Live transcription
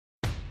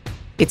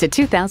It's a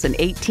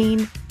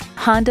 2018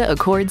 Honda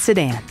Accord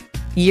sedan.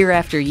 Year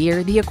after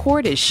year, the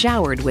Accord is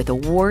showered with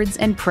awards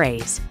and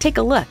praise. Take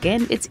a look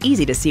and it's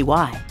easy to see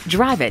why.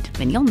 Drive it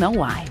and you'll know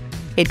why.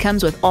 It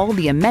comes with all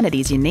the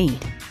amenities you need.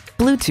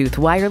 Bluetooth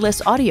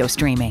wireless audio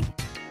streaming,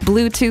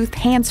 Bluetooth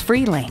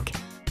hands-free link,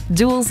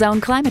 dual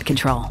zone climate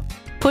control,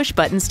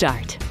 push-button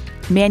start,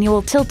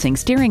 manual tilting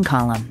steering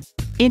column,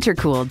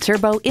 intercooled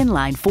turbo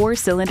inline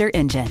 4-cylinder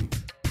engine,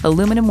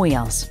 aluminum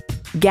wheels,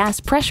 gas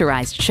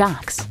pressurized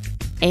shocks,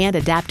 and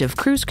adaptive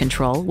cruise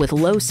control with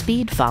low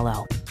speed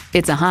follow.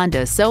 It's a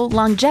Honda, so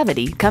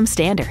longevity comes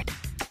standard.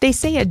 They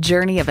say a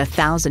journey of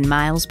 1,000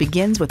 miles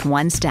begins with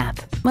one step.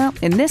 Well,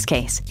 in this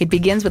case, it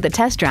begins with a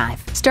test drive.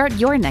 Start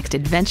your next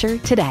adventure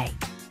today.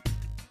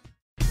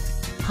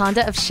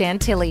 Honda of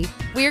Chantilly.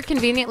 We're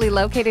conveniently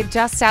located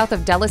just south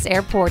of Dulles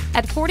Airport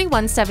at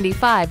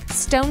 4175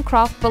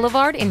 Stonecroft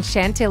Boulevard in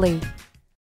Chantilly.